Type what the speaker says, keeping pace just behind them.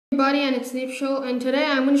everybody, and it's Deepshul, and today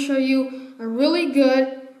I'm going to show you a really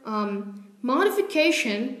good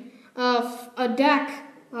modification of a deck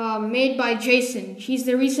made by Jason. He's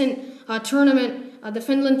the recent tournament, the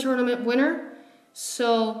Finland tournament winner.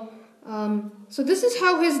 So this is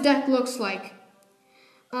how his deck looks like.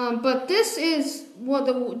 But this is what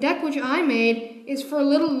the deck which I made is for a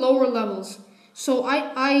little lower levels. So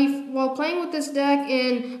while playing with this deck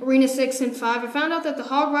in Arena 6 and 5, I found out that the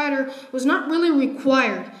Hog Rider was not really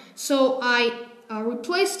required. So I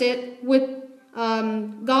replaced it with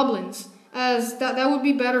Goblins, as that would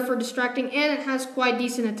be better for distracting, and it has quite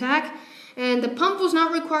decent attack. And the pump was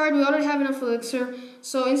not required, we already have enough elixir.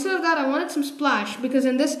 So instead of that, I wanted some splash, because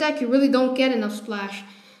in this deck you really don't get enough splash.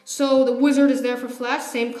 So the wizard is there for flash,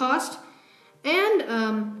 same cost.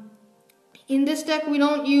 And in this deck, we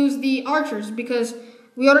don't use the archers because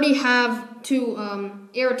we already have two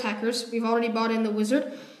air attackers. We've already bought in the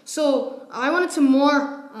wizard. So I wanted some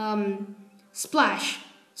more splash.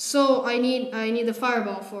 So I need the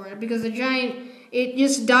fireball for it, because the giant, it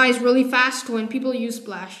just dies really fast when people use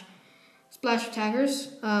splash. Splash attackers,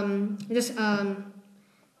 not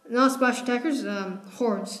splash attackers,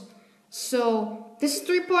 hordes. So this is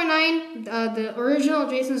 3.9. The original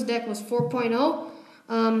Jason's deck was 4.0.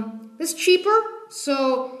 This is cheaper,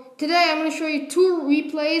 so today I'm going to show you two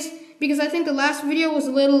replays, because I think the last video was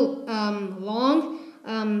a little long,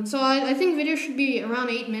 so I think video should be around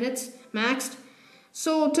 8 minutes maxed.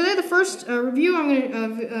 So today the first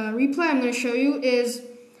replay I'm going to show you is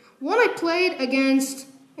one I played against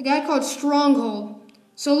a guy called Stronghold.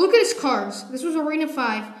 So look at his cards. This was Arena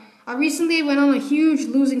 5. I recently went on a huge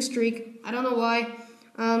losing streak. I don't know why.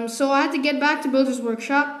 So I had to get back to Builder's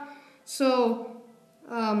Workshop. So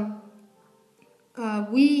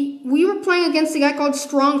we were playing against a guy called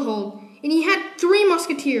Stronghold, and he had 3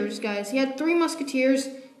 musketeers, guys. He had 3 musketeers.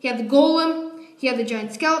 He had the golem, he had the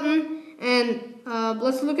giant skeleton, and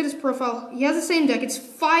let's look at his profile. He has the same deck. It's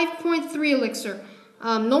 5.3 elixir.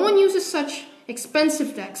 No one uses such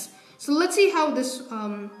expensive decks. So let's see how this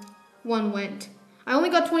one went. I only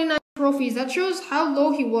got 29 trophies. That shows how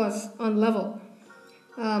low he was on level,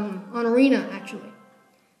 on arena actually.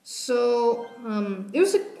 So it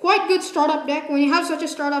was a quite good startup deck. When you have such a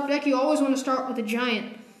startup deck, you always want to start with a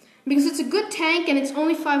giant, because it's a good tank and it's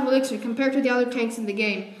only 5 elixir compared to the other tanks in the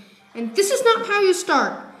game. And this is not how you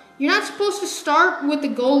start. You're not supposed to start with the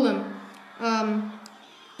golem.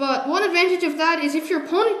 But one advantage of that is if your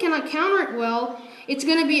opponent cannot counter it well, it's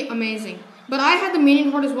going to be amazing. But I had the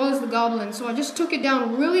minion horde as well as the goblin, so I just took it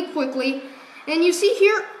down really quickly. And you see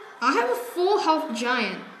here, I have a full health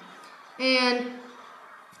giant. And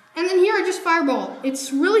then here I just fireball.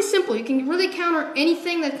 It's really simple. You can really counter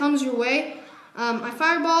anything that comes your way. I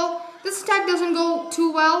fireball. This attack doesn't go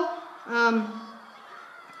too well.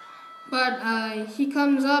 But he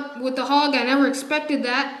comes up with the hog. I never expected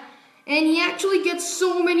that. And he actually gets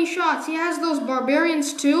so many shots. He has those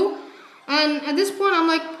barbarians too. And at this point I'm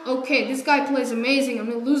like, okay, this guy plays amazing. I'm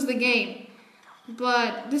going to lose the game.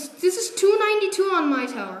 But this is 292 on my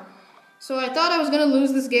tower. So I thought I was going to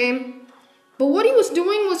lose this game. But what he was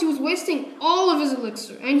doing was he was wasting all of his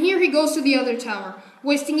elixir. And here he goes to the other tower,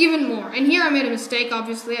 wasting even more. And here I made a mistake,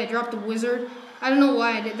 obviously. I dropped the wizard. I don't know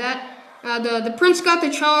why I did that. The prince got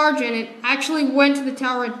the charge, and it actually went to the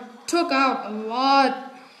tower and took out a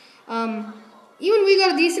lot. Even we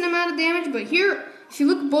got a decent amount of damage, but here, if you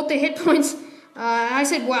look at both the hit points, I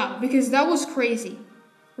said wow, because that was crazy.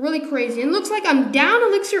 Really crazy. And it looks like I'm down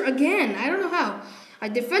elixir again. I don't know how. I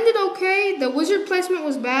defended okay. The wizard placement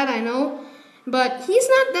was bad, I know. But he's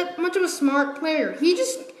not that much of a smart player. He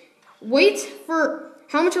just waits for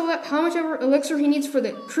how much ever elixir he needs for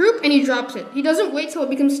the troop, and he drops it. He doesn't wait till it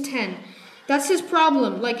becomes 10. That's his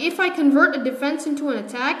problem. Like, if I convert a defense into an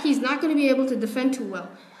attack, he's not going to be able to defend too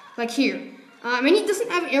well. Like here. And he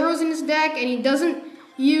doesn't have arrows in his deck, and he doesn't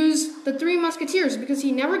use the 3 musketeers, because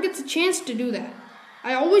he never gets a chance to do that.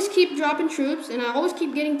 I always keep dropping troops, and I always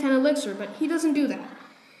keep getting 10 elixir, but he doesn't do that.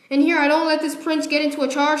 And here, I don't let this prince get into a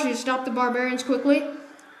charge to stop the barbarians quickly.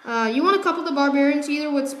 You want to couple the barbarians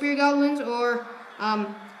either with spear goblins, or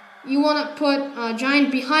you want to put a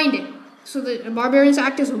giant behind it, so that the barbarians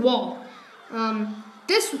act as a wall.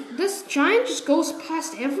 This giant just goes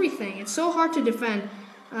past everything. It's so hard to defend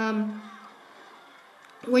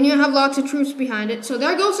when you have lots of troops behind it. So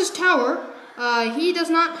there goes his tower. He does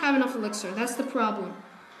not have enough elixir. That's the problem.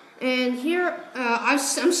 And here, I'm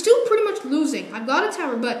still pretty much losing. I've got a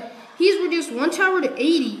tower, but he's reduced one tower to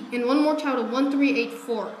 80 and one more tower to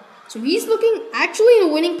 1384. So he's looking actually in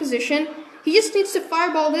a winning position. He just needs to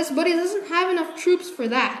fireball this, but he doesn't have enough troops for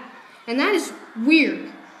that. And that is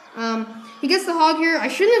weird. He gets the hog here. I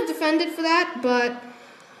shouldn't have defended for that, but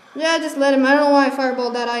Yeah, just let him. I don't know why I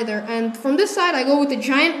fireballed that either. And from this side, I go with the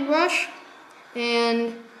giant rush.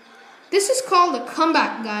 And this is called a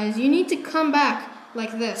comeback, guys. You need to come back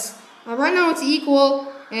like this. Right now it's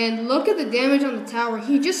equal. And look at the damage on the tower.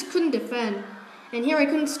 He just couldn't defend. And here I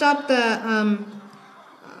couldn't stop the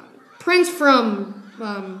prince from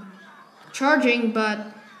charging.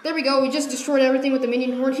 But there we go. We just destroyed everything with the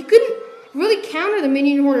minion horde. He couldn't really counter the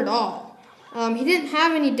minion horde at all. He didn't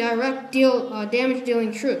have any direct damage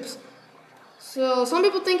dealing troops. So some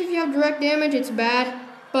people think if you have direct damage it's bad,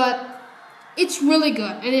 but it's really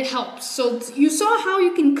good and it helps. So you saw how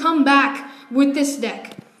you can come back with this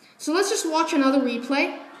deck. So let's just watch another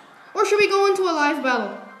replay. Or should we go into a live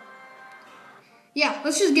battle? Yeah,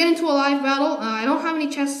 let's just get into a live battle. I don't have any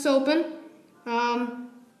chests open.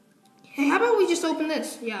 Hey, how about we just open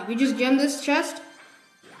this? Yeah, we just gem this chest.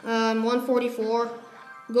 144.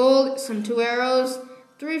 Gold, some 2 arrows,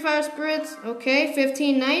 3 fire spirits, okay,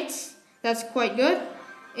 15 knights, that's quite good,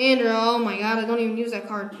 and oh my god, I don't even use that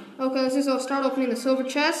card. Okay, let's just start opening the silver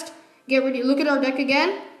chest, get ready, look at our deck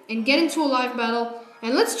again, and get into a live battle,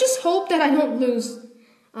 and let's just hope that I don't lose.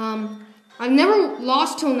 I've never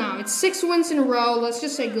lost till now, it's 6 wins in a row, let's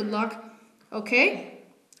just say good luck. Okay,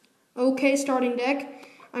 starting deck,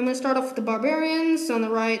 I'm going to start off with the barbarians on the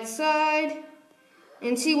right side,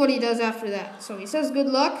 and see what he does after that. So he says good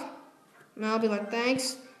luck, and I'll be like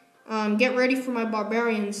thanks. Get ready for my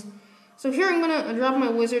barbarians. So here I'm gonna drop my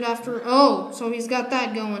wizard after. Oh, so he's got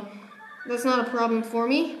that going. That's not a problem for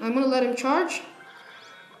me. I'm gonna let him charge.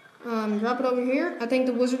 Drop it over here. I think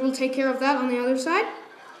the wizard will take care of that on the other side.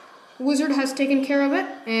 The wizard has taken care of it,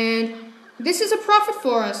 and this is a profit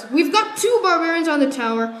for us. We've got 2 barbarians on the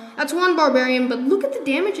tower. That's 1 barbarian, but look at the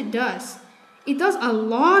damage it does. It does a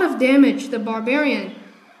lot of damage, the barbarian.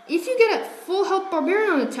 If you get a full health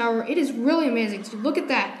barbarian on the tower, it is really amazing. So look at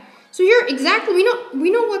that. So here, exactly, we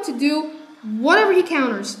know what to do, whatever he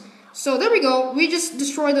counters. So there we go. We just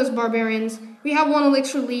destroyed those barbarians. We have 1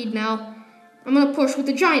 elixir lead now. I'm going to push with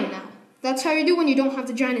the giant now. That's how you do when you don't have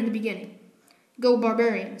the giant in the beginning. Go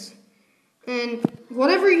barbarians. And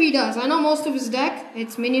whatever he does, I know most of his deck,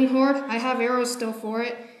 it's minion horde. I have arrows still for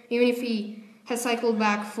it, even if he has cycled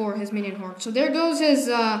back for his minion horde. So there goes his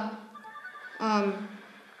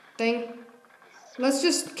thing. Let's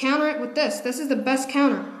just counter it with this. This is the best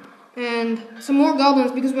counter. And some more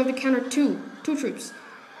goblins because we have to counter two troops.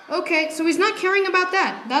 Okay, so he's not caring about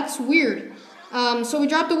that. That's weird. So we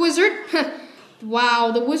dropped the wizard.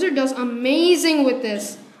 Wow, the wizard does amazing with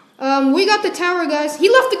this. We got the tower, guys. He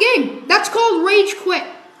left the game. That's called rage quit.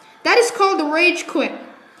 That is called the rage quit.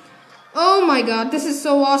 Oh my god, this is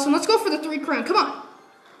so awesome. Let's go for the 3 crown. Come on.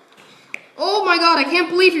 Oh my god, I can't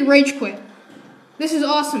believe he rage quit. This is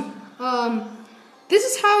awesome. This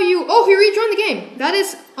is how you... Oh, he rejoined the game. That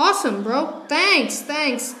is awesome, bro. Thanks.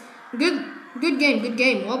 Good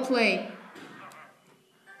game. Well played.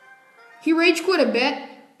 He rage quit a bit,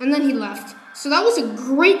 and then he left. So that was a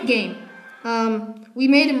great game. We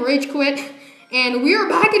made him rage quit, and we are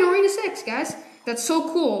back in Arena 6, guys. That's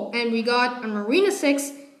so cool. And we got an Arena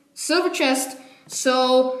 6 silver chest.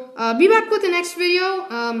 So, be back with the next video.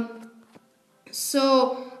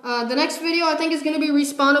 The next video I think is going to be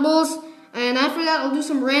respawnables. And after that, I'll do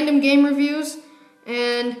some random game reviews.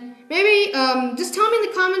 And maybe, just tell me in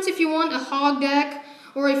the comments if you want a hog deck.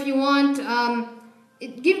 Or if you want,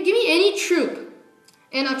 give me any troop.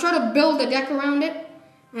 And I'll try to build a deck around it.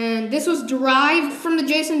 And this was derived from the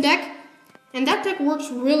Jason deck. And that deck works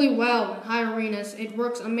really well in high arenas. It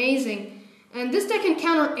works amazing. And this deck can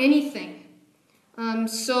counter anything.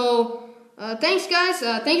 Thanks guys.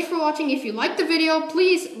 Thank you for watching. If you liked the video,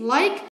 please like,